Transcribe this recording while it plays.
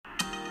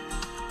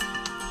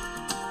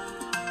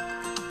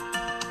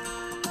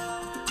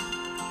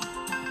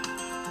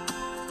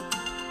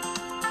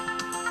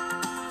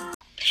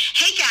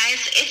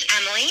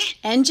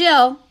and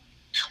Jill.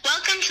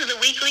 Welcome to the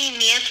weekly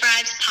Mia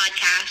Thrives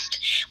podcast,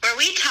 where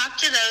we talk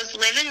to those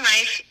living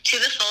life to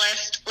the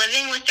fullest,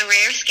 living with the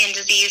rare skin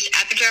disease,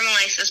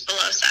 epidermolysis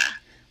bullosa.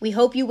 We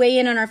hope you weigh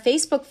in on our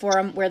Facebook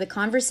forum where the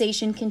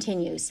conversation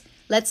continues.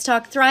 Let's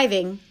talk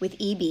thriving with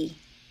EB.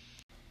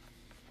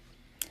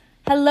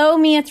 Hello,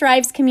 Mia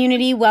Thrives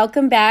community.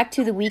 Welcome back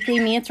to the weekly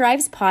Mia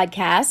Thrives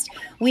podcast.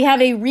 We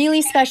have a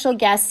really special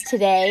guest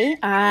today,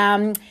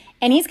 and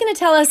he's going to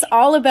tell us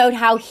all about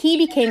how he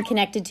became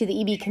connected to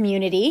the EB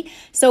community.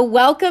 So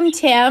welcome,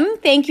 Tim.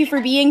 Thank you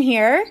for being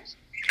here.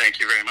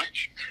 Thank you very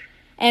much.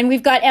 And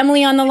we've got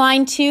Emily on the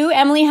line too.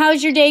 Emily,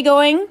 how's your day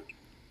going?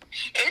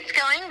 It's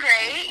going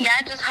great.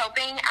 Yeah, just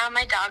hoping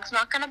my dog's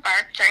not going to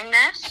bark during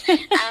this.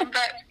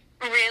 But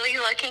really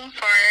looking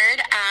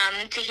forward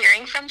to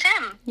hearing from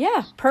Tim.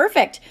 Yeah,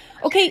 perfect.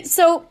 Okay,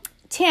 so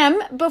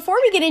Tim, before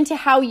we get into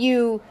how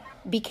you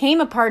became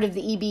a part of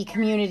the EB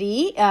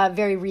community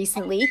very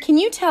recently, can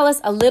you tell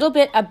us a little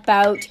bit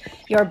about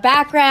your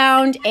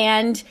background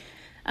and,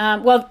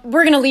 we're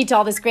going to lead to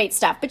all this great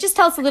stuff, but just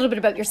tell us a little bit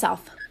about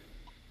yourself.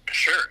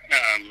 Sure.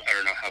 I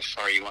don't know how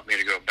far you want me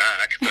to go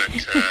back, but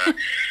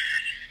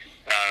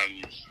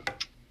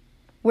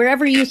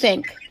wherever you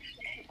think.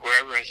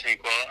 Wherever I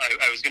think. Well,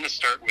 I was going to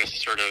start with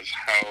sort of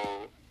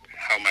how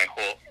my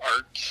whole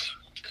art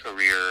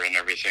career and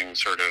everything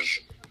sort of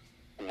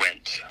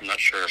went. I'm not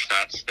sure if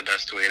that's the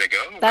best way to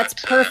go. That's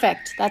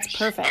perfect. That's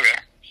perfect. Okay.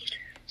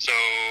 So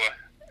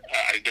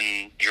I've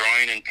been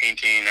drawing and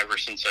painting ever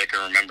since I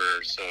can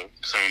remember. So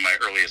some of my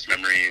earliest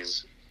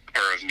memories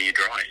are of me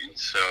drawing.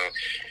 So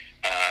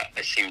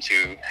I seem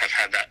to have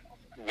had that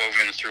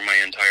woven through my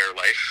entire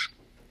life.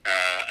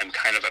 I'm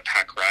kind of a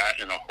pack rat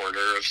and a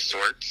hoarder of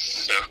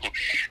sorts, so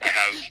I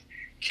have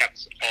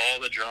kept all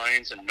the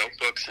drawings and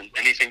notebooks and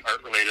anything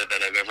art related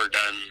that I've ever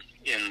done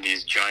in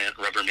these giant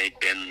Rubbermaid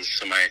bins.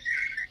 So my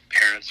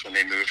parents, when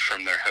they moved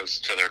from their house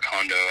to their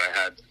condo, I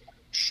had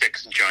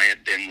 6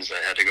 giant bins I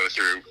had to go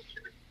through.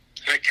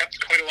 And I kept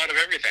quite a lot of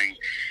everything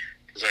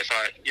because I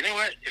thought, you know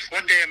what, if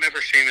one day I'm ever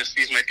famous,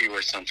 these might be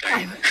worth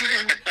something.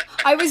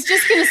 I was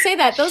just going to say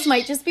that. Those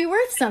might just be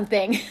worth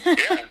something.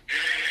 Yeah.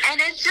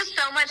 And it's just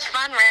so much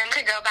fun, Ren,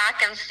 to go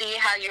back and see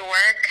how your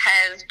work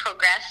has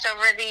progressed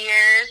over the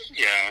years.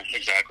 Yeah,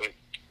 exactly.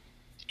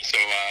 So,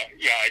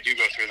 I do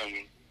go through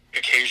them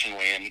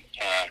occasionally, and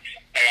I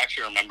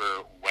actually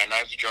remember when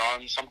I've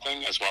drawn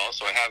something as well,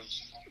 so I have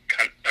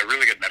a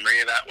really good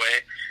memory that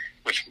way,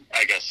 which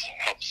I guess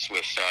helps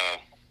with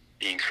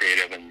being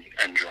creative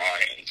and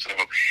drawing. So,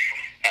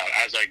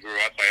 as I grew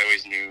up, I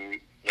always knew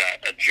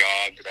that a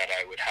job that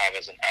I would have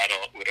as an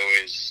adult would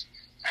always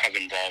have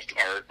involved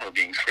art or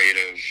being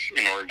creative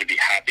in order to be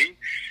happy.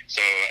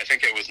 So I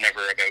think it was never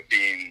about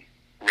being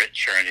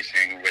rich or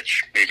anything,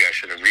 which maybe I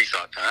should have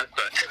rethought that,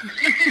 but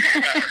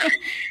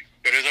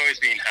it was always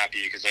being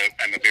happy because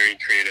I'm a very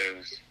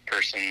creative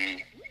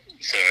person,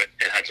 so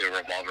it had to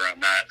revolve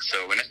around that.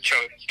 So when it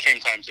came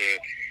time to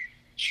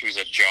choose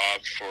a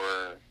job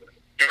or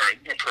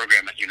a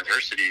program at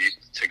university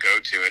to go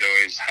to, it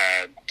always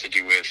had to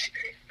do with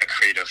a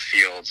creative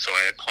field. So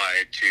I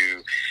applied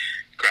to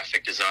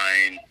graphic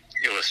design,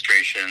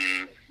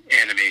 illustration,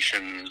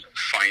 animation,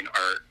 fine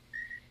art,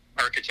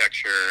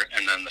 architecture,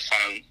 and then the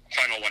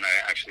final one I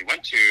actually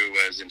went to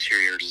was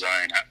interior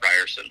design at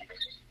Ryerson.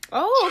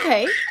 Oh,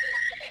 okay.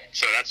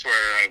 So that's where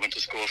I went to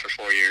school for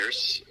 4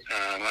 years.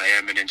 I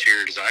am an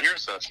interior designer,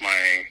 so that's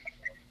my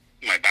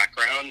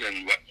background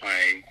and what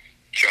my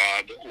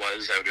job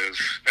was out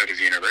of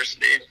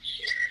university.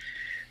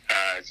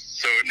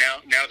 So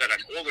now that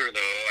I'm older,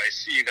 though, I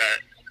see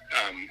that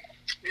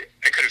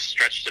I could have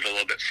stretched it a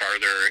little bit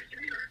farther,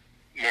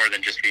 more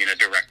than just being a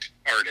direct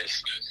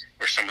artist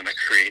or someone that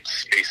creates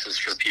spaces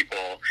for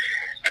people.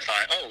 I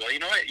thought, oh, well, you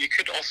know what? You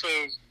could also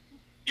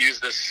use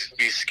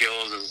these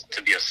skills as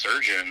to be a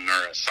surgeon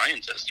or a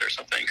scientist or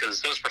something,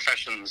 because those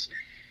professions,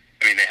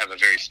 I mean, they have a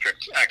very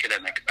strict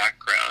academic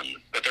background,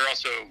 but they're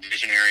also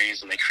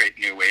visionaries and they create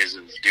new ways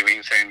of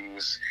doing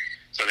things.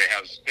 So they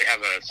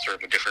have a sort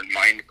of a different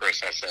mind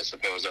process, I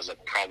suppose, as a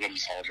problem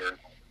solver.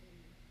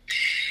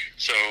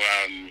 So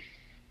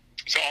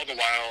all the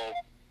while,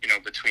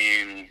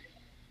 between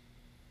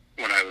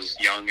when I was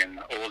young and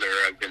older,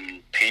 I've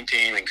been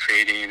painting and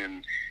creating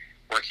and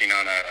working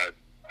on a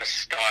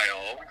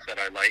style that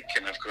I like,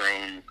 and I've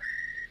grown,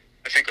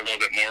 I think, a little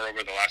bit more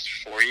over the last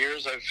 4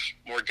 years. I've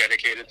more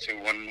dedicated to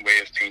one way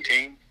of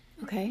painting.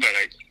 Okay. But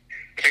I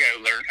think I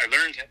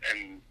learned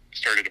and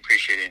started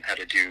appreciating how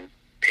to do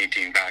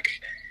painting back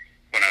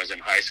when I was in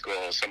high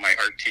school. So my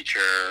art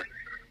teacher,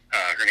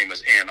 her name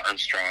was Anne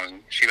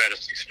Armstrong. She let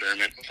us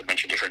experiment with a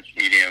bunch of different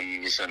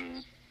mediums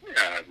and,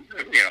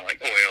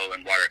 like oil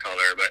and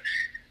watercolor, but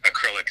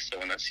acrylic's the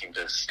one that seemed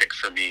to stick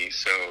for me.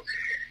 So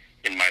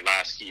in my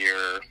last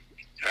year,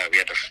 we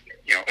had to,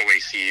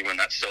 OAC, when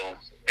that still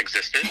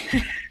existed,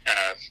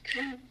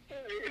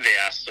 they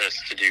asked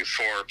us to do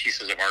 4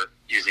 pieces of art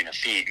using a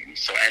theme.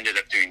 So I ended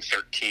up doing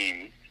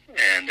 13.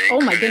 And they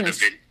oh my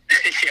goodness.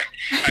 Yeah,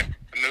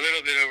 I'm a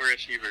little bit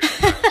overachiever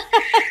sometimes.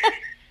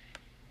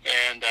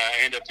 And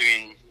I ended up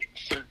doing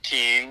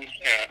 13,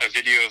 a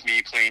video of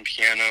me playing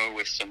piano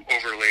with some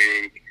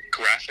overlay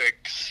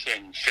graphics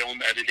and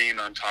film editing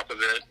on top of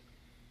it.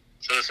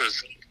 So this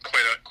was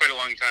quite a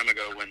long time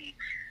ago when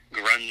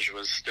grunge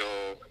was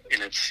still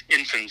in its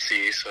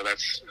infancy. So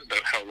that's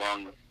about how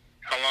long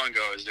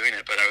ago I was doing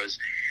it. But I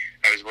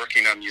was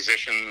working on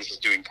musicians,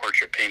 doing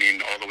portrait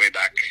painting all the way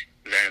back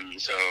then.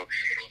 So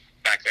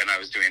back then I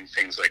was doing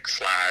things like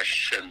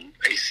Slash and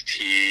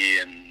Ice-T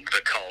and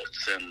The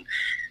Cults, and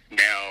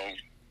now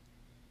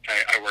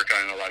I work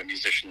on a lot of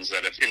musicians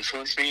that have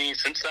influenced me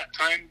since that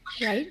time.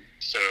 Right.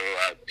 So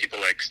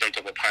people like Stone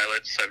Temple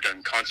Pilots I've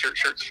done concert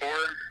shirts for,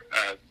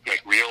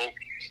 like Real,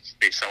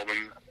 they sell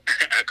them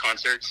at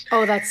concerts.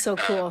 Oh, that's so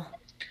cool.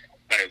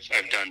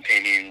 I've done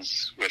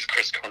paintings with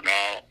Chris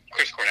Cornell,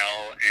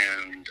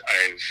 and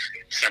I've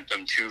sent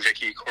them to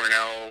Vicky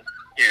Cornell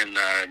in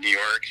New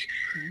York,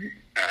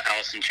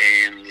 Alice in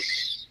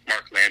Chains,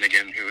 Mark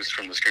Lanigan, who was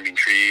from the Screaming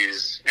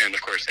Trees, and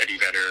of course Eddie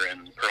Vedder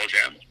and Pearl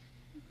Jam.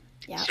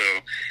 Yeah. So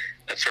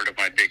that's sort of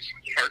my big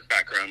art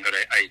background, that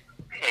I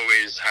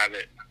always have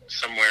it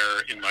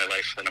somewhere in my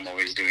life that I'm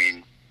always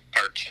doing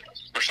art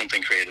or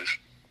something creative.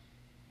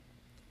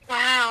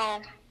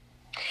 Wow.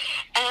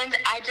 And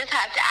I just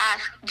have to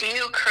ask, do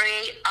you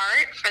create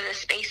art for the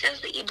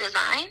spaces that you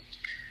design?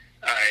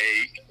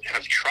 I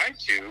have tried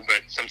to,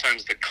 but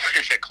sometimes the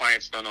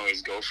clients don't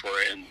always go for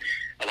it, and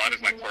a lot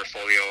of my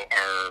portfolio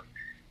are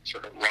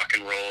sort of rock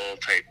and roll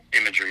type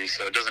imagery,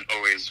 so it doesn't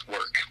always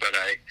work. But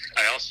I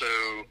also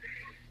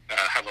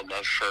have a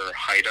love for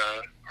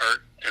Haida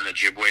art and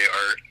Ojibwe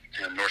art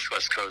and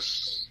Northwest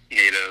Coast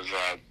Native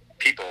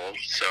people,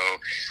 so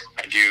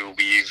I do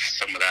weave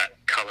some of that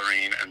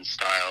coloring and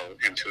style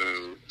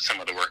into some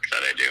of the work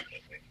that I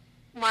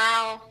do.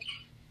 Wow.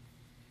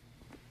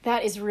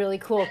 That is really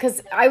cool,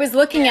 because I was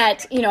looking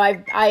at,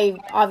 I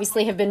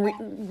obviously have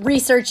been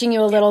researching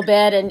you a little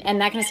bit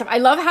and that kind of stuff. I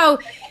love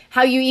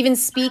how you even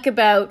speak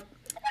about,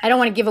 I don't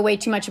want to give away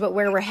too much about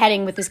where we're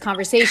heading with this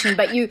conversation,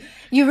 but you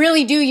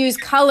really do use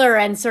color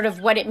and sort of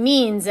what it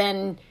means,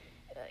 and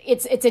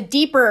it's a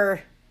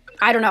deeper,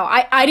 I don't know,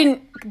 I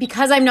didn't,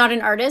 because I'm not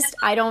an artist,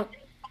 I don't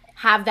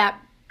have that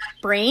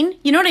brain,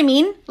 you know what I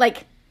mean?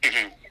 Like,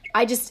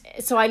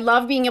 so I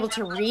love being able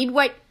to read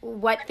what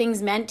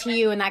things meant to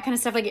you and that kind of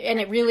stuff. Like, and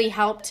it really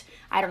helped.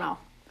 I don't know.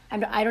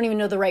 I don't even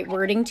know the right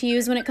wording to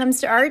use when it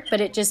comes to art,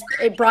 but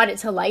it brought it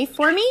to life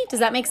for me.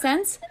 Does that make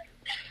sense?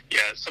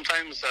 Yeah.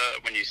 Sometimes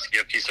when you see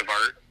a piece of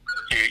art,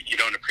 you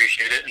don't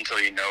appreciate it until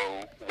you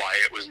know why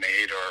it was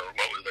made or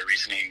what was the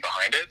reasoning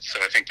behind it. So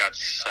I think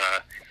that's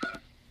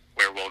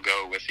where we'll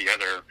go with the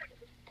other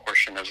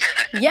portion of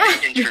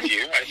that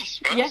interview, I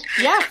suppose.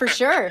 Yeah, for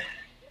sure.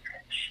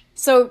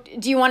 So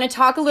do you want to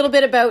talk a little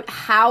bit about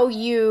how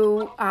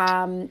you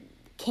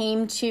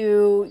came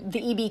to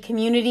the EB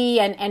community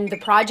and the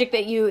project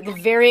the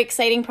very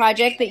exciting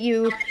project that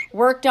you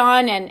worked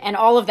on and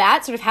all of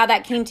that, sort of how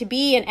that came to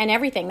be and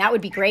everything? That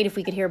would be great if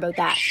we could hear about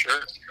that.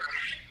 Sure.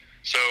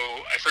 So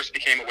I first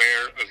became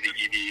aware of the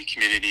EB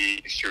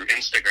community through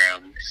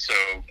Instagram. So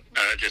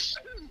just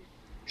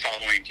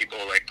following people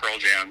like Pearl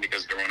Jam,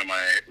 because they're one of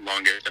my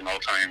longest and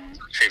all-time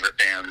favorite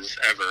bands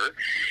ever.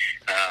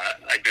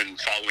 I've been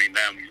following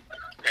them,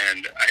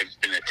 and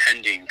I've been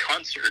attending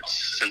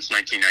concerts since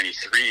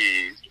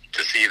 1993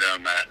 to see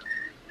them at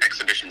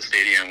Exhibition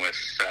Stadium with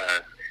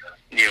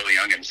Neil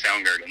Young and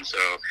Soundgarden. So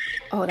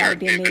that would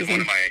be amazing. They've been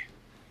one of my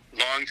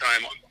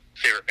long-time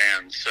favorite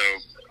bands. So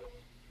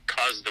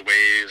Cause the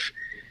Wave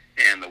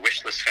and the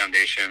Wishlist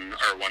Foundation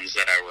are ones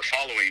that I were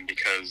following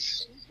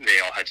because they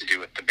all had to do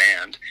with the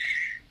band.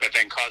 But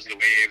then Cause the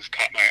Wave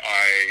caught my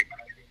eye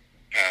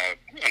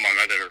among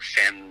other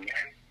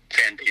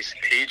fan-based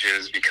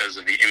pages because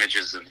of the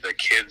images of the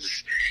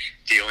kids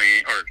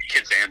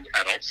and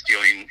adults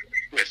dealing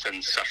with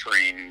and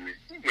suffering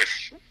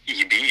with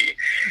EB.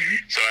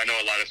 So I know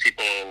a lot of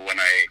people, when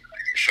I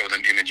show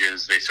them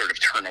images, they sort of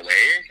turn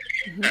away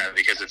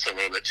because it's a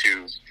little bit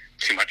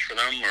too much for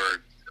them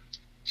or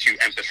too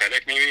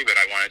empathetic maybe, but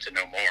I wanted to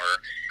know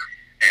more,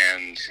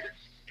 and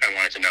I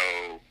wanted to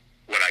know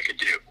what I could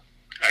do.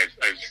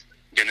 I've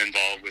been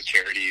involved with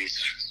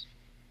charities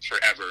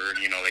forever,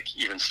 like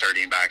even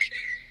starting back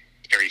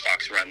Harry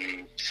Fox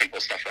Run, simple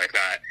stuff like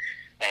that,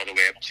 all the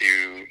way up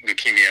to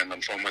Leukemia and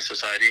Lymphoma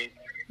Society,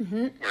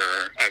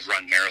 where I've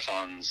run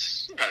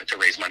marathons to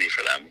raise money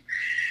for them.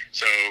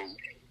 So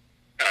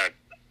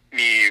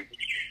me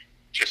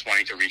just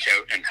wanting to reach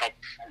out and help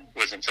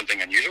wasn't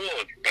something unusual,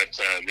 but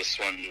this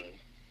one,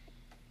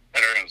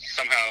 I don't know,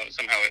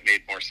 somehow it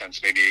made more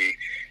sense, maybe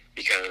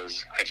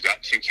because I've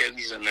got two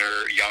kids and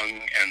they're young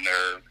and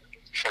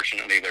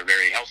fortunately they're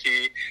very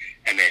healthy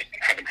and they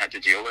haven't had to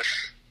deal with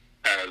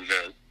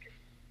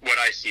what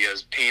I see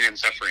as pain and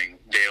suffering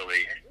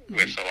daily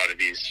with a lot of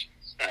these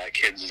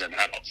kids and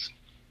adults.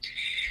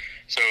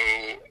 So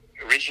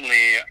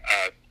originally,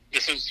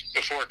 this was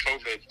before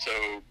COVID,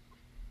 so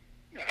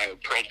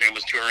Pearl Jam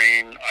was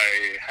touring.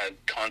 I had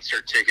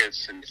concert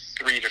tickets in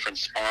 3 different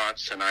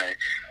spots, and I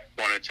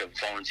wanted to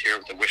volunteer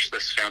with the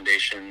Wishlist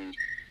Foundation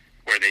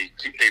where they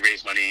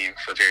raise money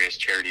for various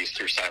charities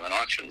through silent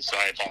auctions. So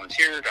I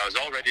volunteered. I was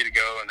all ready to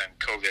go, and then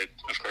COVID,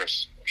 of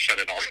course, shut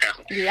it all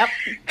down. Yep.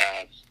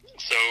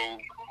 So,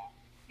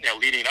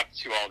 leading up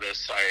to all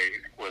this,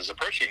 I was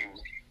approaching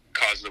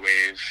Cause the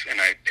Wave,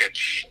 and I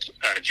pitched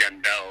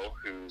Jen Bell,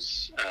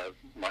 who's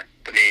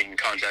the main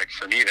contact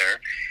for me there,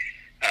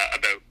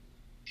 about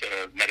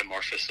the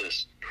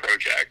Metamorphosis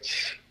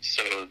project.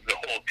 So the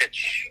whole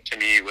pitch to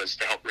me was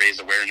to help raise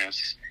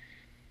awareness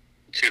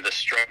to the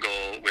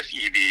struggle with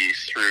EB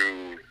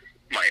through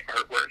my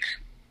artwork.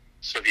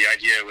 So the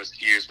idea was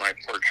to use my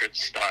portrait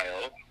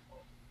style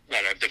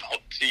that I've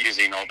developed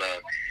using all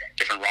the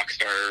different rock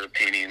star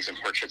paintings and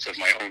portraits of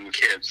my own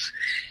kids,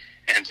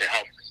 and to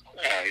help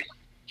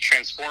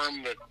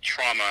transform the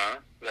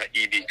trauma that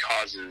EB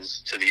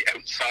causes to the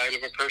outside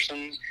of a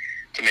person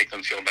to make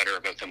them feel better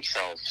about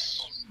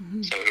themselves.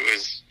 Mm-hmm. So it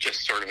was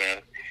just sort of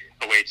a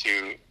way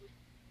to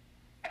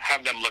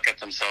have them look at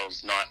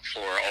themselves not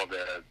for all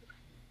the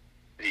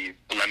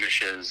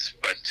blemishes,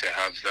 but to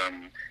have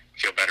them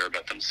feel better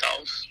about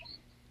themselves.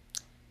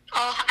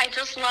 Oh, I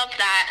just love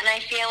that. And I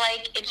feel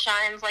like it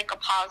shines like a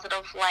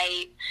positive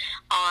light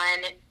on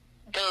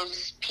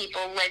those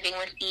people living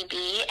with EB.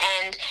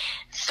 And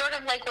sort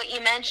of like what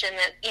you mentioned,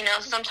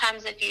 that,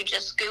 sometimes if you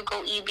just Google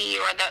EB,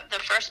 or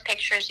the first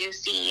pictures you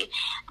see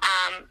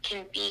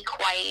can be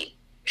quite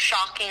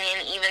shocking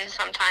and even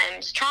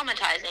sometimes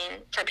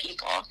traumatizing for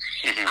people.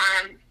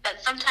 Mm-hmm.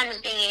 But sometimes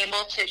being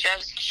able to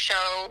just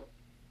show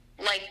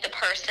like the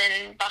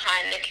person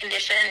behind the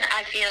condition,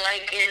 I feel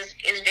like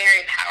is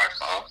very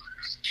powerful.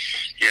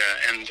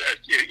 Yeah, and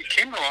it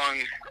came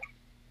along,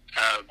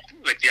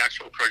 like the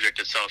actual project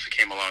itself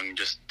came along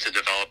just to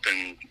develop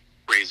and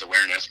raise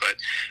awareness, but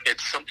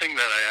it's something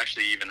that I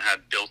actually even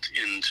had built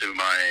into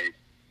my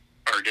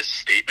artist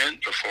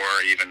statement before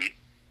I even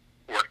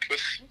worked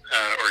with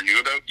or knew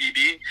about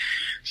EB.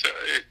 So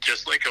it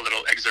just like a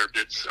little excerpt,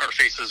 our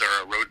faces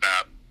are a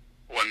roadmap,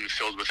 one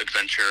filled with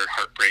adventure,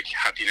 heartbreak,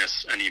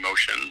 happiness, and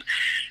emotion.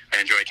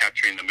 I enjoy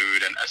capturing the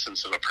mood and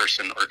essence of a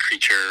person or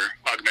creature,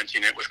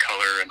 augmenting it with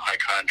color and high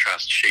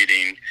contrast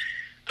shading.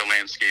 The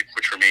landscape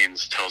which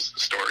remains tells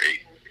the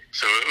story.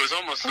 So it was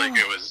almost like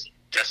it was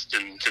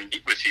destined to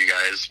meet with you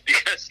guys,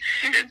 because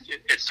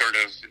it sort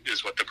of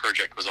is what the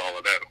project was all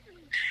about.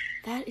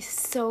 That is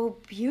so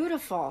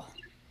beautiful.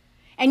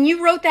 And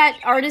you wrote that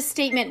artist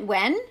statement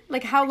when?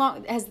 Like how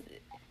long has...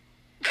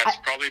 That's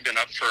probably been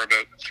up for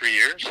about 3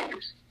 years.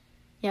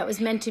 Yeah, it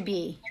was meant to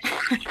be.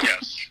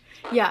 Yes.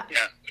 Yeah.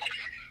 Yeah.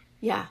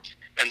 Yeah.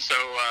 And so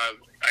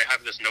I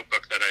have this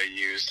notebook that I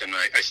used, and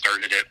I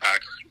started it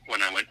back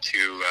when I went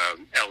to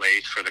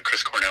LA for the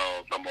Chris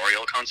Cornell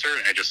Memorial Concert,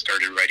 and I just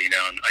started writing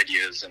down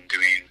ideas and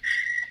doing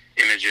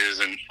images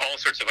and all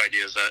sorts of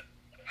ideas that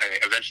I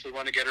eventually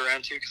want to get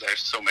around to, because I have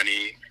so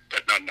many,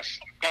 but not a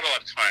lot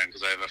of time,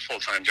 because I have a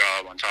full-time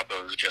job on top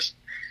of just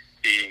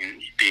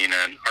being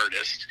an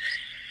artist.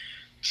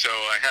 So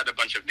I had a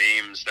bunch of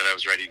names that I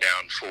was writing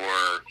down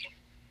for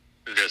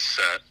this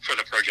for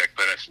the project,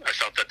 but I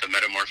felt that the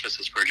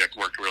Metamorphosis project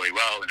worked really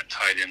well, and it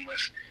tied in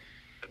with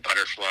the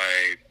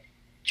butterfly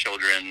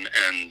children,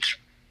 and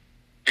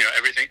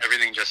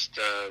everything just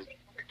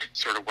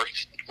sort of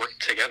worked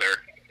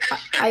together.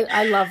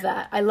 I love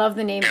that. I love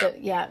the name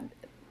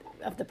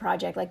of the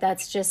project. Like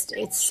that's just,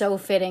 it's so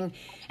fitting.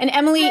 And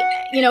Emily,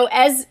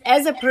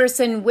 as a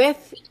person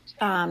with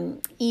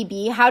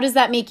EB, how does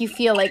that make you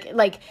feel?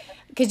 Like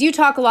because you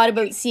talk a lot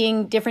about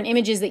seeing different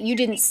images that you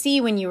didn't see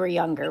when you were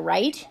younger,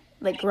 right?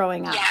 Like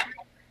growing up. Yeah.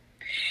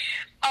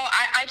 Oh,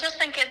 I just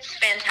think it's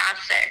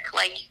fantastic.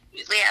 Like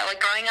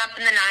growing up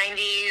in the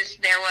 90s,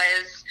 there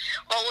was,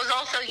 it was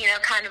also,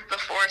 kind of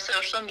before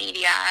social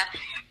media.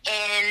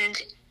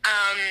 And,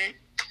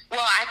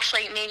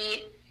 actually,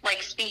 maybe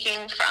like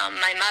speaking from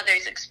my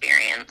mother's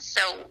experience.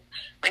 So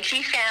when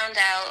she found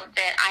out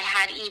that I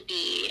had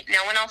EB,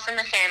 no one else in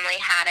the family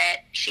had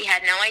it. She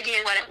had no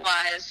idea what it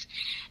was.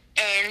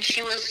 And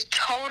she was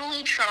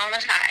totally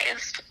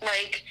traumatized.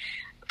 Like,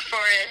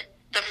 for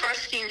the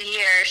first few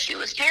years, she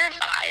was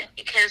terrified,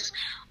 because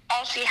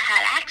all she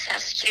had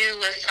access to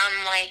was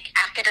some, like,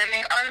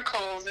 academic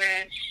articles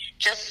and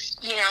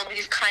just,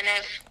 these kind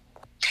of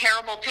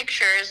terrible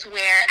pictures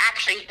where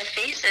actually the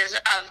faces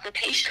of the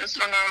patients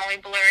were normally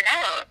blurred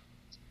out.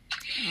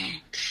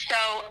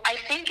 So I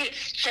think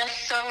it's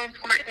just so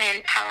important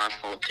and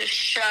powerful to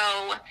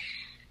show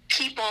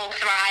people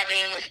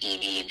thriving with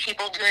ED,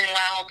 people doing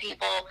well,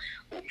 people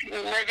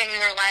living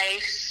their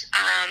lives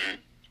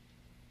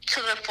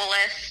to the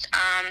fullest,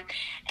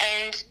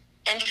 and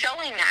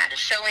showing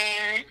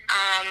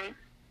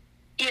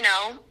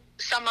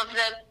some of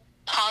the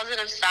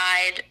positive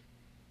side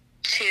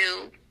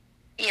to,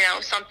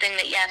 something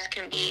that, yes,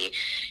 can be,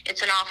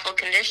 it's an awful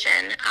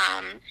condition,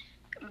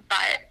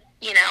 but,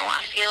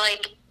 I feel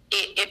like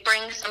it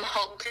brings some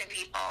hope to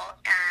people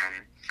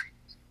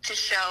to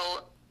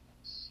show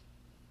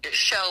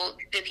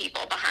the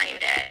people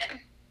behind it.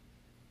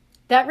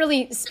 That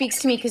really speaks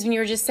to me, because when you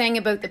were just saying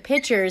about the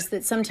pictures,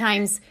 that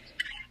sometimes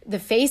the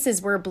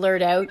faces were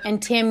blurred out,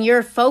 and Tim,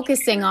 you're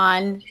focusing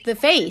on the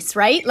face,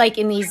 right? Like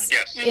in these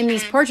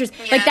portraits.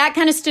 Yeah. Like that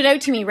kind of stood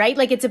out to me, right?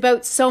 Like it's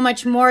about so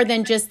much more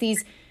than just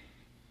these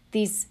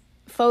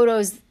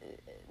photos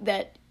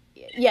that,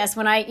 yes,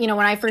 when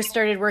I first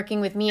started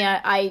working with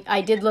Mia,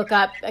 I did look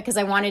up because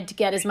I wanted to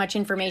get as much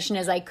information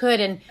as I could,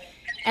 and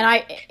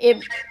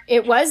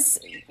it was,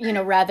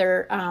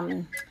 rather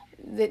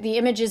the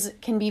images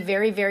can be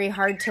very, very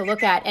hard to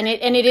look at, and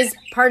it is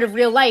part of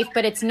real life,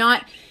 but it's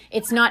not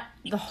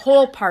the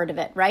whole part of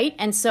it, right?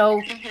 And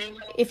so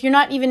if you're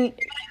not even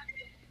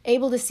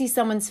able to see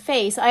someone's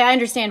face, I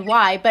understand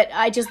why, but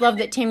I just love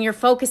that, Tim, you're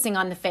focusing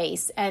on the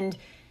face and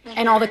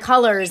all the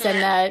colors and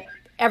the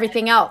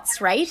everything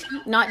else, right?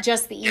 Not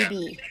just the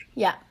EB.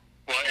 Yeah.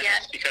 Well, and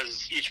it's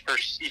because each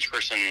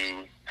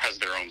person has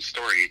their own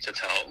story to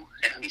tell,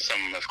 and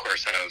some, of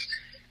course, have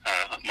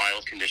a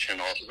mild condition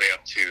all the way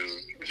up to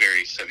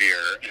very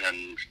severe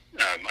and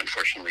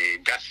unfortunately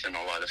death in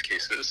a lot of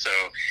cases. So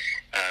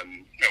I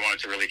wanted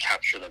to really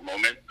capture the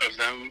moment of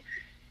them,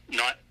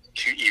 not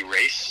to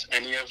erase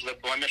any of the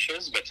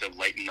blemishes, but to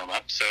lighten them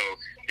up. So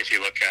if you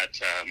look at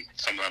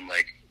some of them,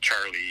 like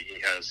Charlie, he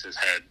has his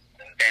head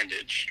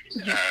bandaged.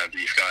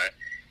 You've got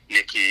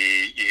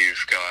Nikki,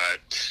 you've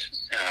got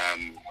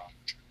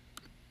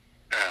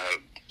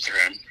sorry,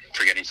 I'm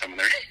forgetting some of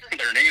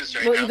their names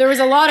right now. There was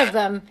a lot of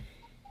them.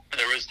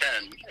 There was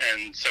 10,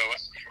 and so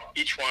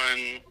each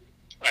one,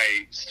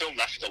 I still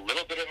left a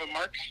little bit of a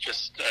mark,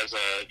 just as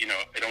I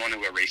don't want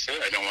to erase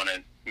it. I don't want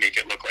to make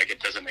it look like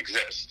it doesn't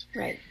exist.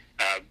 Right.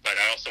 But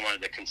I also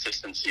wanted the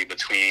consistency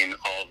between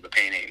all of the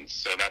paintings,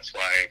 so that's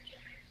why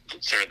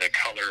sort of the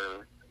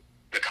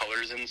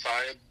colors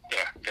inside,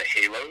 the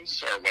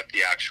halos are what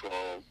the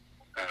actual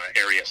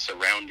area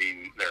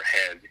surrounding their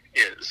head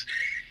is.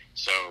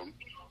 So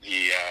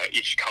the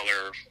each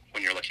color,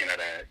 when you're looking at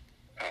a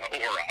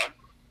aura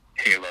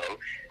halo,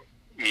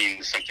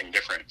 means something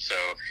different. So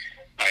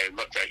I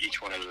looked at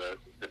each one of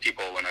the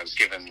people when I was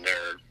given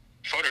their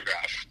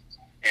photograph,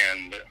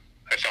 and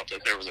I felt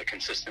that there was a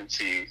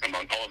consistency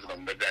among all of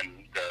them, but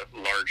then the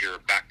larger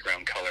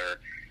background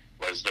color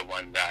was the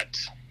one that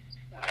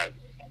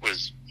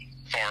was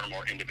far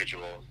more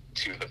individual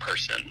to the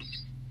person.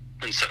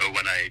 And so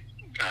when I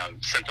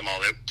sent them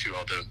all out to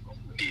all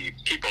the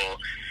people,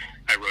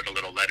 I wrote a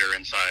little letter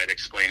inside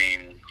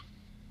explaining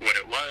what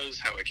it was,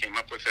 how I came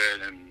up with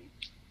it, and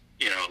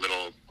a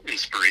little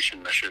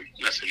inspiration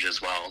message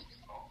as well.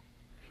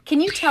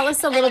 Can you tell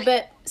us a little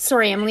bit,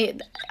 sorry, Emily,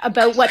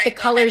 about what the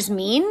colors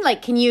mean?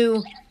 Like, can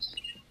you?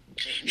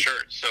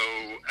 Sure. So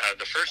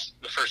the first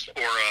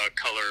aura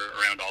color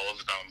around all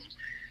of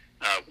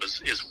them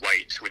is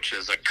white, which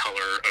is a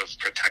color of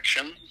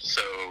protection.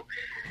 So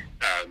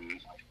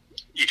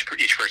each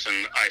person,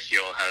 I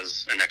feel,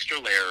 has an extra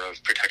layer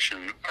of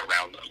protection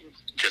around them,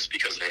 just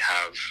because they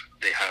have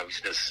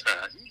this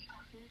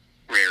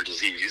rare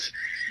disease.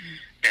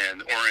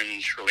 And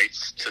orange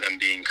relates to them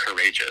being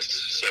courageous.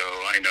 So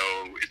I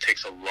know it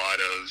takes a lot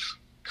of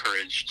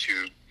courage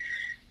to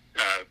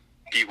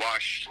be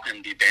washed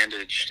and be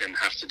bandaged and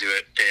have to do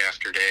it day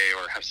after day,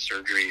 or have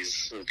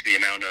surgeries. The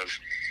amount of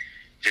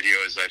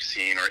videos I've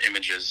seen or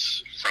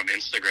images from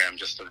Instagram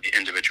just of the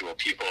individual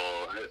people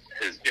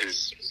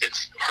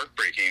it's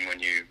heartbreaking when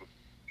you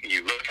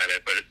look at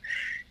it. But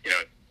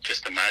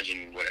just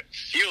imagine what it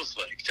feels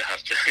like to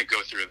have to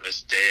go through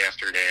this day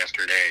after day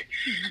after day.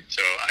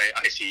 So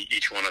I see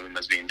each one of them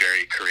as being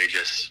very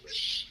courageous.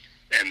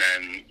 And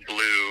then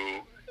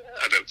blue,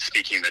 about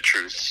speaking the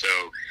truth. So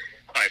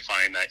I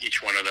find that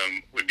each one of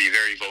them would be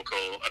very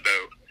vocal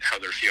about how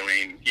they're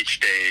feeling each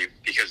day,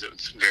 because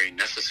it's very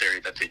necessary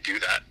that they do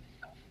that.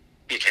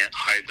 You can't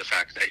hide the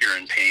fact that you're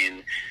in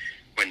pain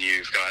when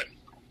you've got,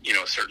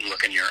 a certain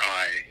look in your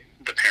eye.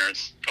 The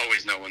parents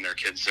always know when their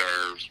kids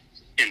are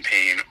in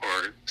pain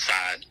or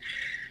sad.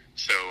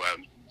 So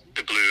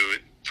the blue,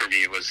 for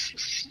me, was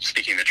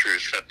speaking the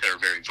truth, that they're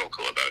very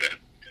vocal about it.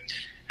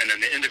 And then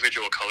the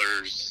individual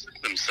colors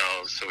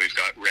themselves, so we've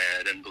got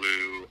red and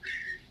blue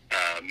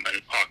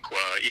and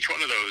aqua. Each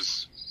one of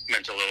those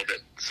meant a little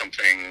bit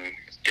something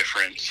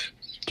different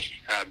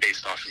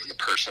based off of the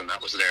person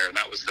that was there, and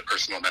that was the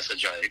personal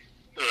message I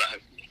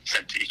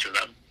sent to each of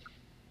them.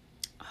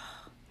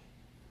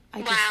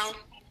 Wow.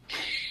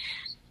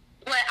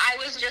 What I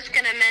was just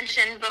going to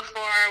mention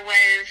before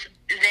was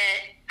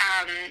that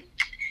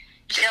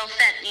Jill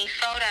sent me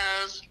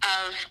photos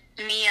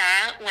of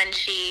Mia when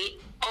she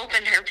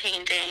opened her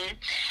painting. Oh,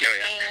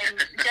 yeah.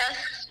 And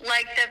just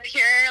like the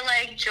pure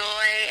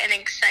joy and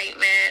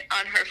excitement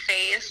on her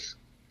face,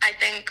 I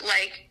think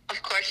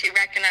of course she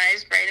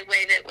recognized right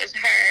away that it was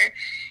her.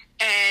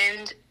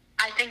 And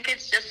I think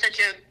it's just such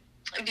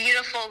a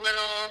beautiful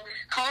little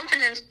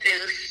confidence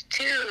boost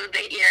too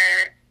that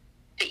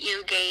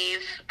you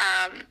gave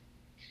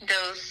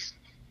those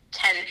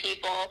 10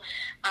 people,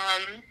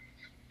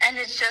 and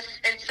it's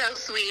so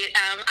sweet.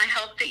 I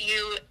hope that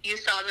you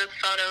saw the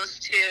photos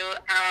too,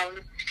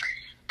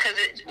 because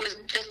it was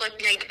just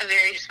looking like a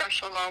very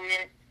special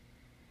moment.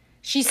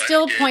 She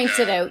still points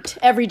it out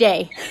every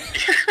day.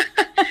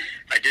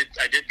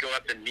 I did go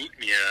up and meet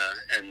Mia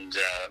and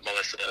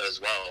Melissa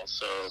as well.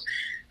 So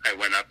I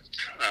went up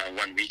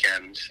one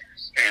weekend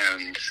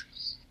and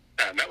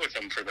met with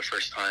them for the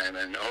first time,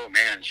 and oh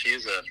man,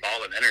 she's a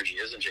ball of energy,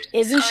 isn't she?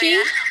 Isn't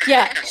she?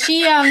 Yeah,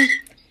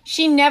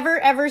 she never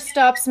ever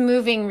stops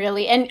moving,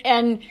 really.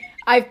 And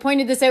I've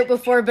pointed this out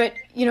before, but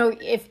you know,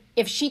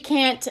 if she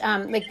can't,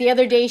 like the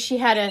other day, she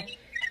had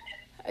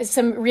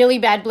some really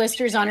bad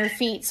blisters on her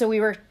feet, so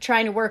we were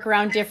trying to work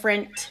around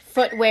different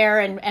footwear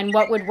and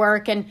what would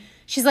work, and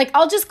she's like,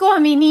 I'll just go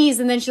on my knees,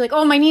 and then she's like,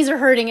 oh, my knees are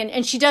hurting,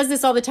 and she does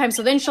this all the time.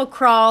 So then she'll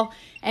crawl,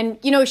 and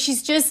you know,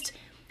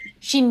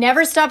 she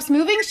never stops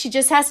moving. She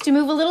just has to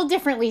move a little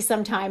differently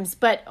sometimes.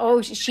 But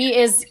oh, she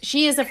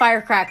is a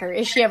firecracker.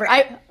 Is she ever?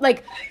 I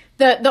like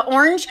the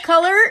orange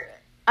color.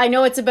 I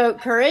know it's about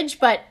courage,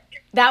 but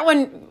that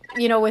one,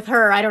 you know, with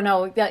her, I don't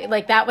know,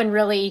 like that one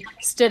really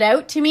stood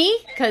out to me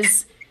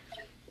because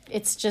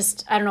it's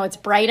just, I don't know, it's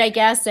bright, I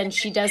guess, and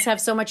she does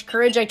have so much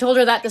courage. I told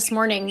her that this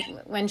morning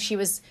when she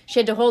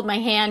had to hold my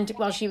hand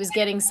while she was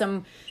getting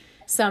some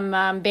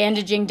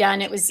bandaging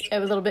done. It was a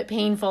little bit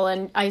painful,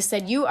 and I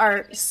said, you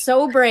are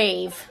so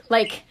brave.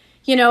 Like,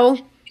 you know,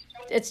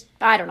 it's,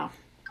 I don't know.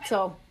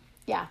 So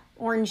yeah,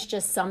 orange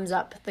just sums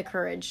up the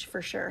courage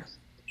for sure.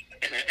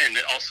 And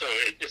it also,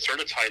 it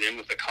sort of tied in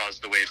with the Cause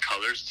the Wave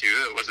colors too.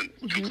 It wasn't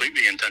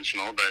completely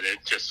intentional, but it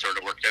just sort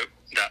of worked out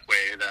that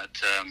way, that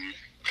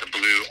the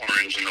blue,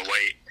 orange, and the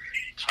white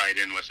tied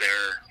in with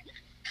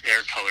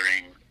their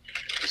coloring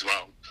as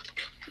well.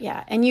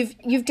 Yeah, and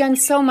you've done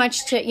so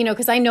much to, you know,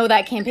 because I know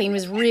that campaign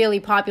was really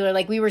popular.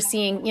 Like we were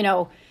seeing, you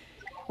know,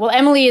 well,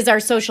 Emily is our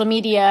social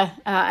media,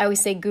 I always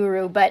say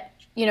guru, but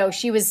you know,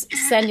 she was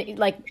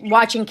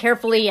watching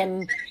carefully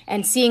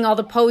and seeing all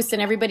the posts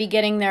and everybody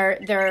getting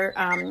their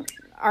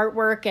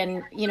artwork,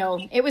 and you know,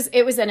 it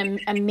was an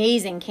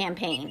amazing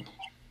campaign.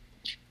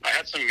 I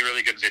had some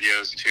really good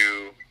videos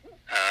too.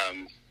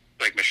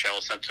 Like Michelle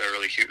sent a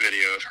really cute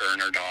video of her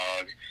and her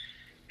dog,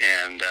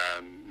 and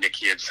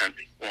Nikki had sent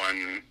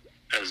one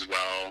as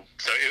well.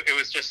 So it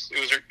was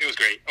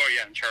great. Oh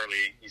yeah, and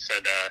Charlie, he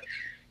said,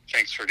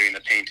 thanks for doing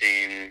the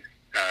painting.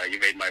 You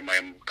made my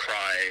mom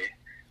cry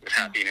with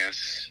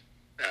happiness.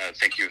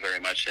 Thank you very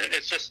much.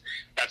 It's just,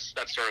 that's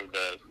sort of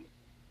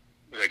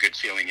the good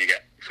feeling you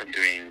get from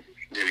doing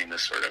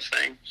this sort of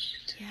thing.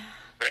 Yeah.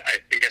 But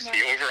I guess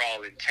the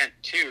overall intent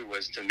too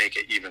was to make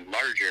it even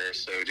larger,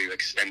 so to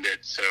extend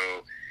it, so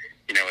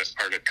you know, as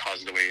part of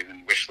Cause the Wave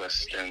and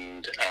Wishlist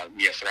and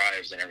Mia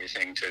Thrives and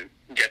everything, to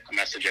get the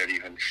message out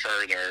even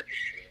further,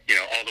 you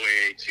know, all the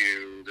way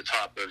to the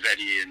top of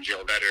Eddie and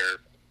Jill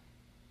Vedder.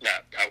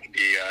 That would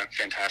be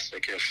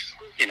fantastic if,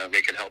 you know,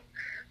 they could help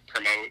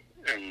promote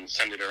and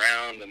send it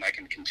around, and I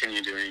can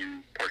continue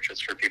doing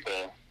portraits for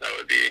people. That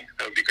would be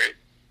great.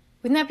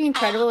 Wouldn't that be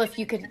incredible if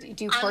you could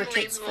do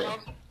portraits for?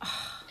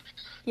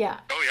 Yeah.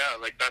 Oh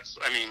yeah, like that's,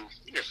 I mean,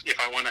 if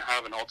I want to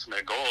have an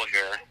ultimate goal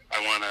here,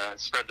 I want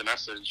to spread the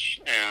message,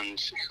 and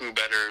who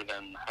better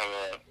than have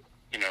a,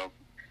 you know,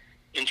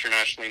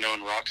 internationally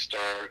known rock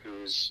star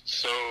who's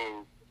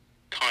so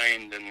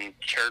kind and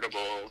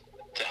charitable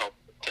to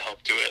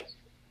help do it.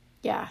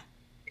 Yeah.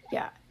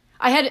 Yeah.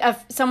 I had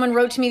someone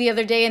wrote to me the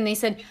other day, and they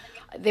said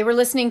they were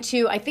listening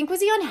to, I think,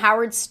 was he on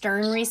Howard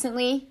Stern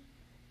recently?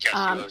 Yes,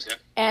 he was, yeah.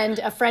 And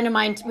a friend of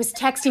mine was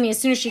texting me as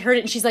soon as she heard it,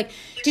 and she's like,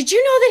 "Did you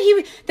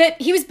know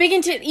that he was big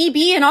into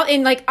EB and all?"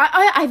 And like,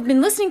 I've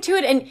been listening to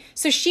it, and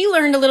so she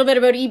learned a little bit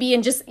about EB,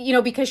 and just, you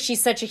know, because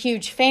she's such a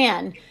huge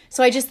fan.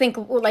 So I just think,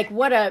 like,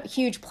 what a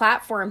huge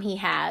platform he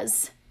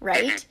has,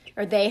 right?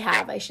 Mm-hmm. Or they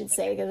have, I should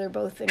say, because they're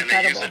both incredible.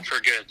 And they use it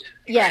for good.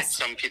 Yes.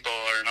 Right? Some people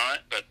are not,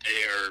 but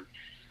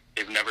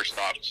they've never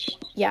stopped.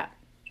 Yeah.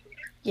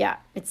 Yeah.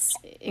 It's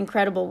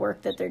incredible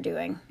work that they're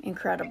doing.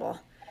 Incredible.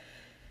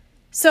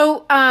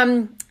 So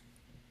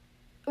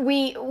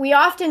we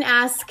often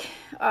ask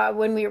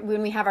when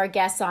we have our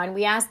guests on,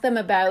 we ask them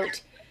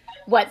about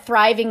what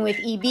thriving with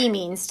EB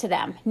means to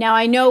them. Now,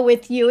 I know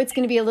with you, it's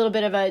going to be a little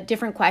bit of a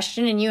different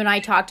question, and you and I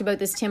talked about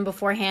this, Tim,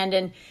 beforehand,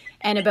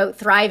 and about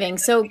thriving.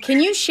 So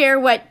can you share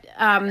what,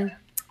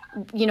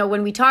 you know,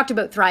 when we talked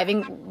about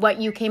thriving,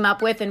 what you came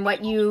up with and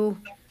what you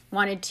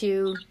wanted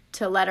to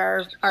let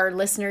our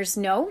listeners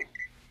know?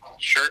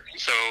 Sure.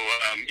 So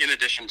in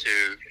addition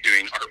to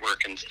doing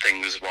artwork and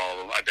things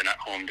while I've been at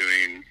home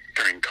during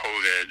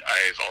COVID,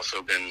 I've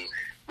also been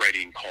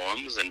writing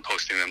poems and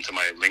posting them to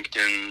my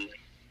LinkedIn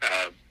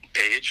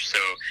page. So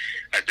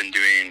I've been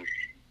doing,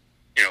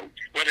 you know,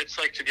 what it's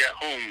like to be at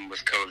home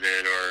with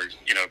COVID, or,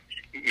 you know,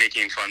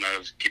 making fun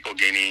of people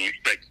gaining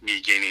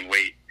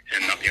weight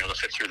and not being able to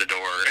fit through the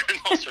door and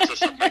all sorts of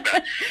stuff like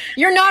that.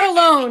 You're not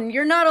alone.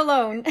 You're not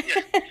alone.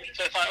 Yeah.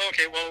 So I thought,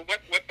 okay, well,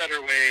 what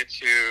better way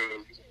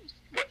to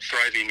what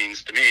thriving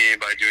means to me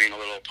by doing a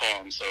little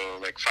poem. So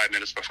like 5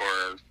 minutes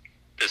before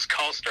this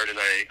call started,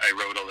 I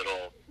wrote a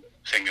little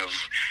thing of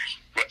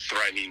what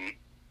thriving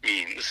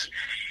means.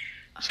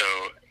 So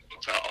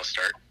I'll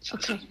start. So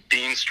okay.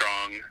 Being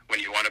strong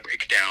when you want to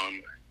break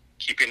down,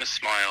 keeping a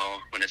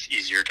smile when it's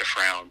easier to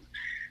frown,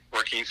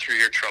 working through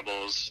your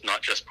troubles,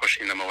 not just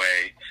pushing them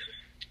away,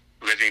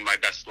 living my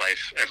best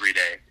life every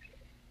day,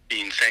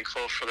 being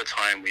thankful for the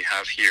time we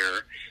have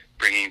here,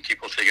 bringing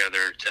people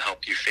together to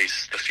help you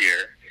face the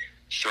fear.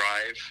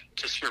 Thrive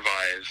to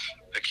survive,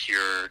 a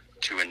cure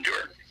to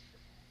endure.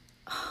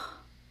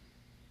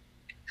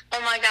 Oh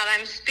my God,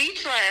 I'm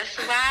speechless.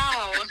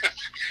 Wow.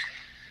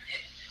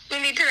 We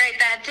need to write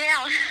that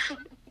down.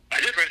 I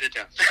did write it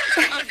down.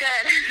 Oh,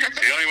 good. It's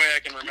the only way I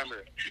can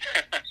remember it.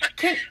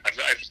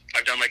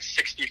 I've done like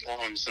 60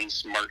 poems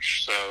since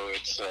March, so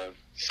it's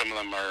some of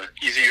them are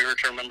easier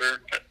to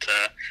remember, but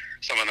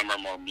some of them are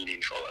more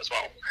meaningful as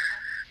well.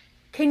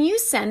 Can you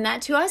send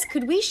that to us?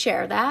 Could we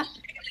share that?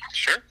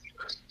 Sure.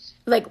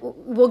 Like,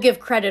 we'll give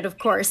credit, of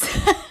course.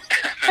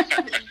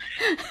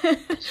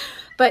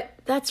 But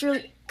that's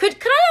really... Could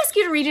I ask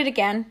you to read it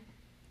again?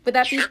 Would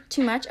that be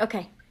too much?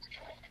 Okay.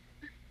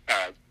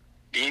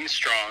 Being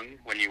strong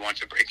when you want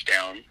to break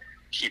down,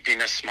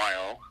 keeping a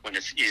smile when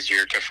it's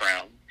easier to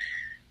frown,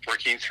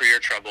 working through your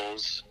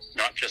troubles,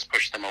 not just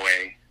push them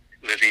away,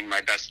 living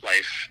my best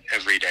life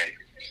every day,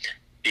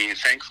 being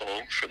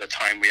thankful for the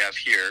time we have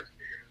here,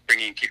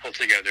 bringing people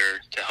together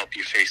to help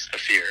you face the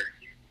fear,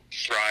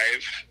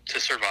 thrive to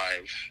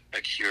survive,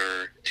 a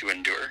cure to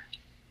endure.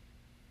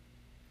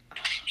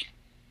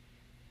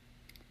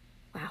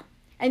 Wow.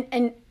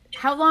 And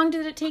how long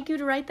did it take you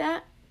to write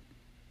that?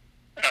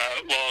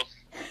 Well,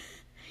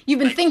 you've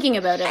been thinking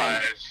about it.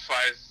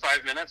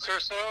 5 minutes or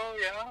so,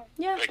 yeah.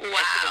 Yeah. Like,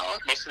 wow.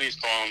 Most of these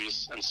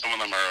poems, and some of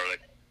them are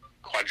like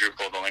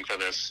quadruple the length of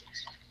this,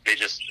 they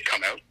just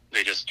come out.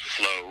 They just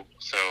flow.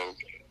 So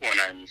when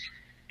I'm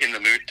in the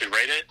mood to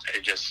write it, I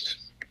just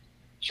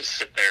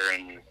sit there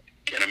and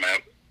get them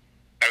out.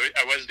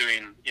 I was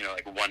doing,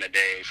 like one a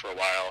day for a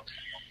while,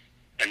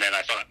 and then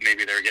I thought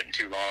maybe they were getting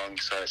too long,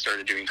 so I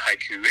started doing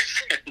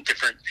haikus and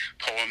different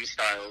poem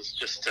styles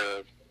just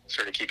to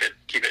sort of keep it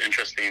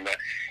interesting. But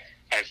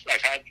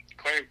I've had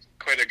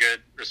quite a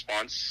good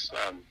response.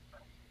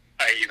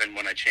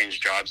 When I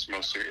changed jobs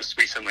most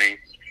recently,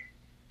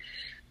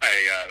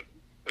 I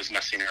was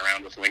messing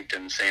around with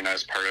LinkedIn, saying I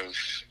was part of,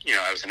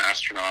 I was an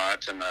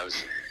astronaut and I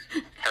was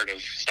part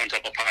of Stunt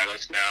Double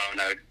Pilots now, and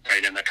I would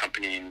write in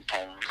accompanying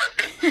poem.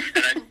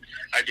 And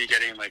I'd be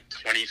getting like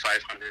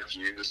 2,500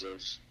 views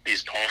of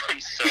these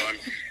poems. So I'm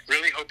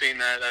really hoping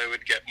that I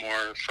would get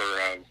more for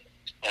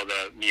all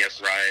the Mia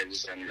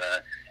Thrives and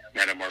the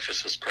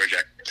Metamorphosis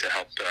project to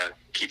help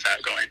keep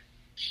that going.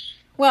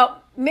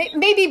 Well,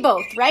 maybe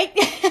both, right?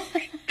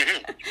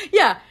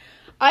 Yeah.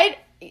 I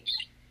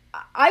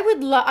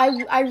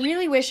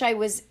really wish I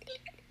was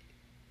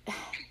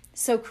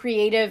so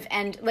creative,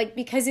 and like,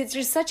 because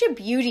there's such a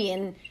beauty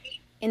in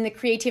the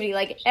creativity.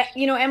 Like,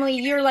 Emily,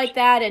 you're like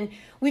that, and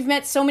we've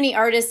met so many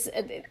artists.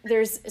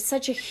 There's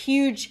such a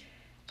huge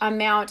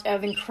amount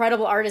of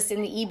incredible artists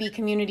in the EB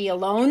community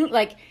alone.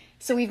 Like,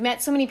 so we've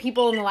met so many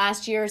people in the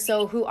last year or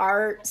so who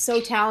are so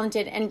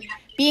talented, and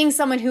being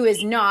someone who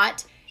is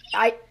not,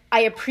 I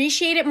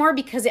appreciate it more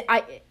because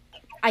I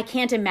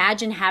can't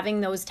imagine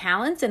having those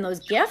talents and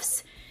those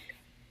gifts.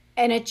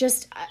 And it's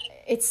just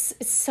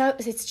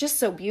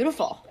so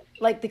beautiful.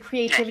 Like the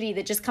creativity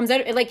that just comes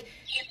out. Like,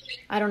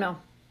 I don't know.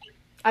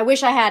 I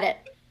wish I had it.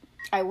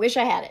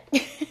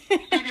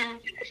 Mm-hmm.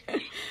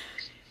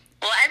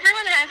 Well,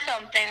 everyone has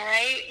something,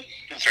 right?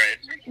 That's right.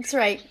 That's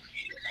right.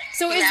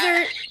 So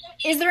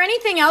is there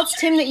anything else,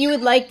 Tim, that you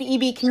would like the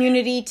EB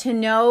community to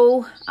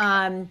know?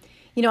 I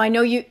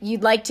know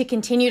you'd like to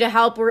continue to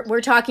help.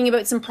 We're talking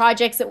about some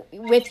projects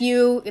with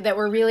you that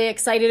we're really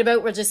excited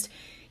about. We're just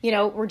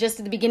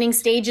at the beginning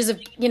stages of,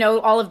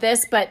 all of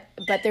this, but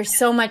there's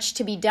so much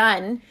to be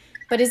done.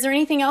 But is there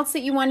anything else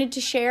that you wanted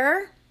to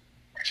share?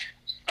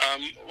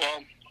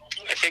 Well,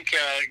 I think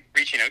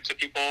reaching out to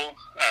people,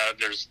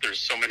 there's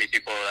so many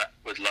people that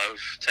would love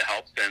to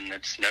help, and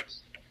it's not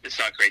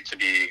great to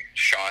be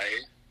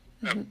shy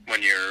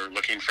when you're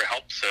looking for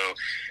help. So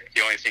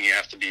the only thing you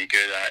have to be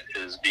good at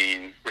is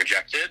being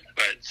rejected.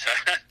 But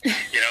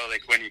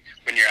like when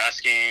you're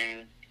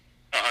asking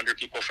 100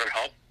 people for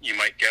help, you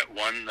might get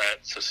one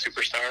that's a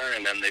superstar,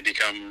 and then they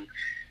become,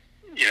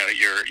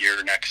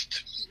 your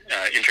next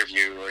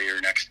interview or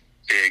your next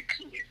big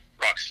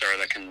rock star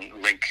that can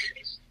link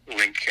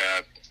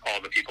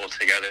all the people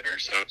together.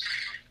 So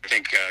I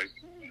think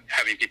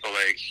having people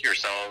like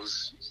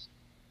yourselves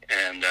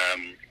and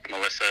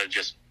Melissa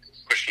just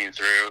pushing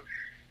through,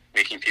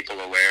 making people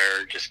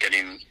aware, just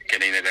getting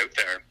it out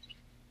there.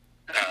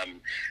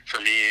 For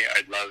me,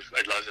 I'd love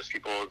if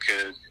people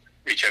could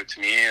reach out to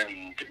me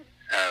and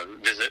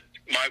visit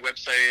my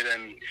website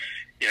and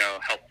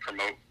help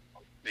promote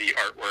the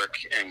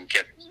artwork and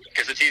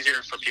because it's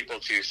easier for people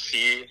to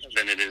see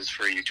than it is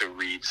for you to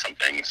read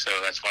something. So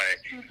that's why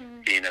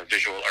being a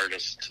visual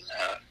artist,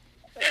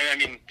 and I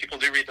mean, people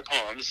do read the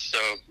poems, so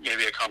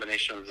maybe a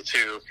combination of the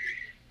two,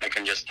 I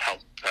can just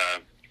help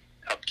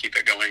keep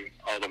it going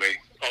all the way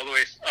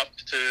up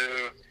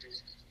to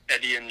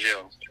Eddie and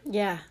Jill.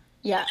 Yeah.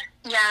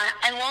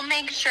 And we'll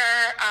make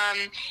sure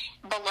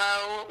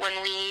below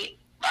when we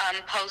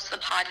post the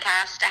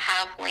podcast to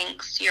have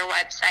links to your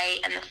website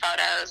and the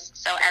photos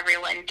so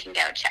everyone can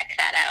go check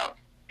that out.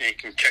 And you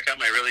can check out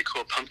my really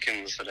cool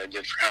pumpkins that I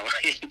did for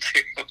Halloween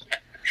too.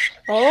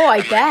 Oh,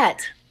 I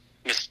bet.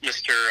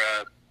 Mr.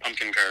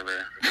 Pumpkin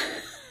Carver.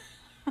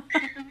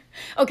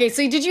 Okay,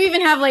 so did you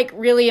even have like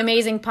really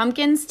amazing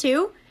pumpkins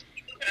too?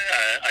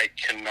 I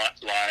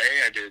cannot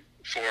lie. I did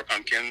 4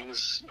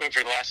 pumpkins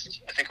over the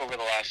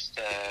last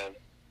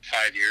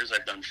 5 years.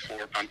 I've done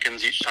 4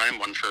 pumpkins each time,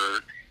 one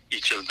for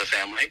each of the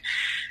family,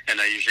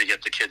 and I usually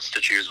get the kids to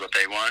choose what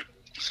they want.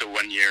 So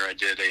one year I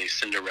did a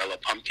Cinderella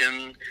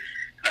pumpkin.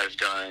 I've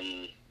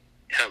done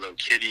Hello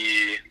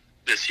Kitty.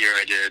 This year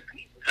I did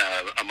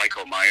a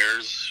Michael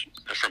Myers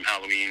from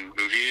Halloween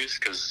movies,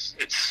 because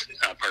it's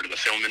part of the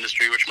film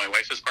industry, which my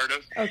wife is part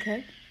of.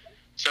 Okay.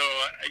 So,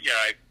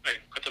 I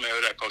put them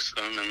out, I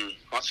posted them, and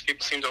lots of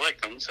people seem to like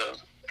them, so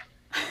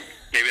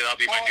maybe that'll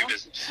be my new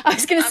business. I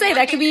was going to say,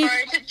 that could be... I'm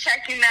looking forward to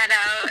checking that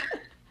out.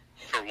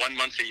 For 1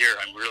 month a year,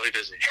 I'm really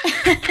busy.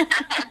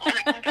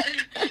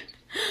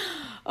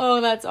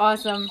 Oh, that's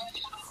awesome.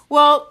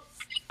 Well,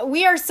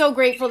 we are so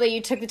grateful that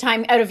you took the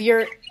time out of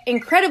your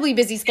incredibly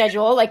busy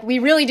schedule. Like, we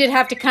really did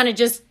have to kind of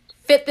just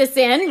fit this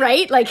in,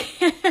 right? Like,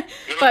 a little bit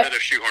of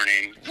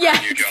shoehorning for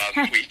a new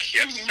job week,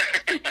 yes.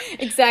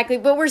 Exactly.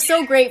 But we're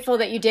so grateful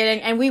that you did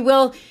it. And we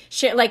will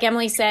share, like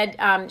Emily said,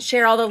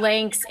 share all the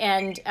links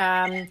and,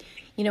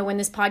 when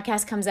this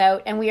podcast comes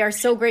out. And we are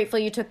so grateful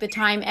you took the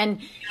time.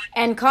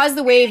 And Cause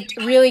the Wave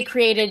really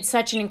created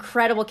such an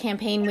incredible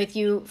campaign with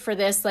you for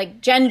this.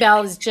 Like, Jen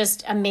Bell is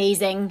just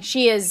amazing.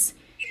 She is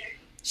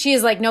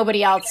like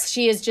nobody else.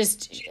 She is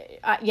just,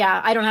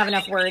 I don't have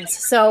enough words.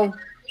 So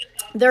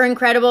they're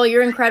incredible.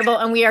 You're incredible.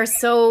 And we are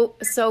so,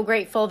 so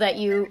grateful that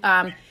you,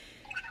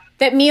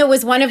 that Mia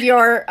was one of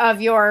your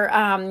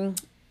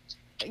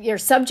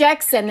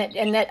subjects, and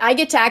that I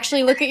get to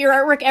actually look at your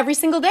artwork every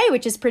single day,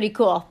 which is pretty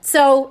cool.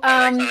 So,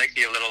 I like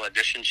the little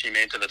addition she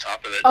made to the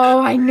top of it.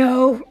 Oh, I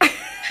know.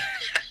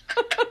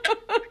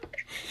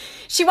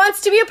 She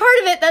wants to be a part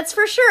of it, that's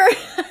for sure.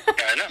 Yeah,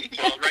 I know.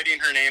 Well, writing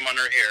her name on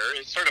her hair,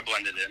 it sort of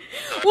blended in.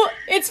 So. Well,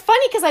 it's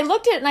funny because I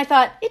looked at it and I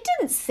thought, it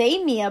didn't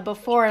say Mia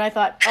before. And I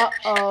thought,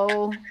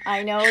 uh-oh,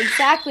 I know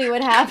exactly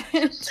what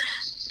happened.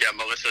 Yeah,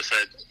 Melissa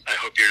said, I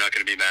hope you're not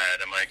going to be mad.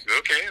 I'm like,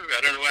 okay,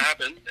 I don't know what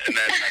happened. And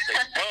then I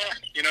said, well,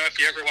 if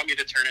you ever want me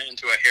to turn it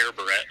into a hair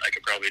barrette, I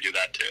could probably do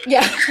that too.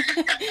 Yeah,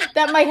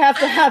 that might have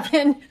to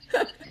happen.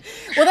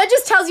 Well, that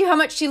just tells you how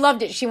much she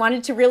loved it. She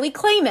wanted to really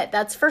claim it,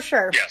 that's for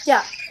sure.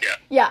 Yes.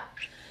 Yeah.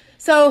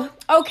 So,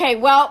 okay,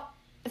 well,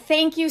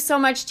 thank you so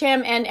much,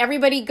 Tim, and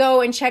everybody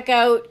go and check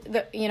out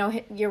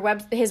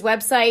his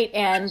website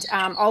and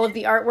all of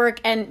the artwork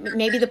and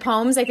maybe the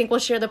poems. I think we'll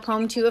share the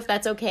poem too, if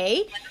that's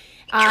okay.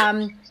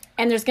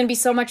 And there's going to be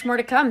so much more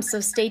to come, so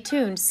stay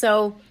tuned.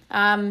 So,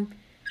 from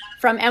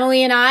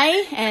Emily and I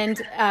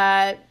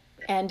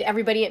and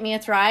everybody at Mia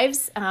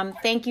Thrives,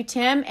 thank you,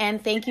 Tim,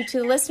 and thank you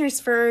to the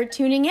listeners for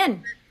tuning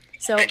in.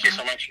 So, thank you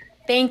so much.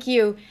 Thank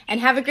you, and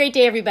have a great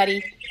day,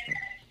 everybody.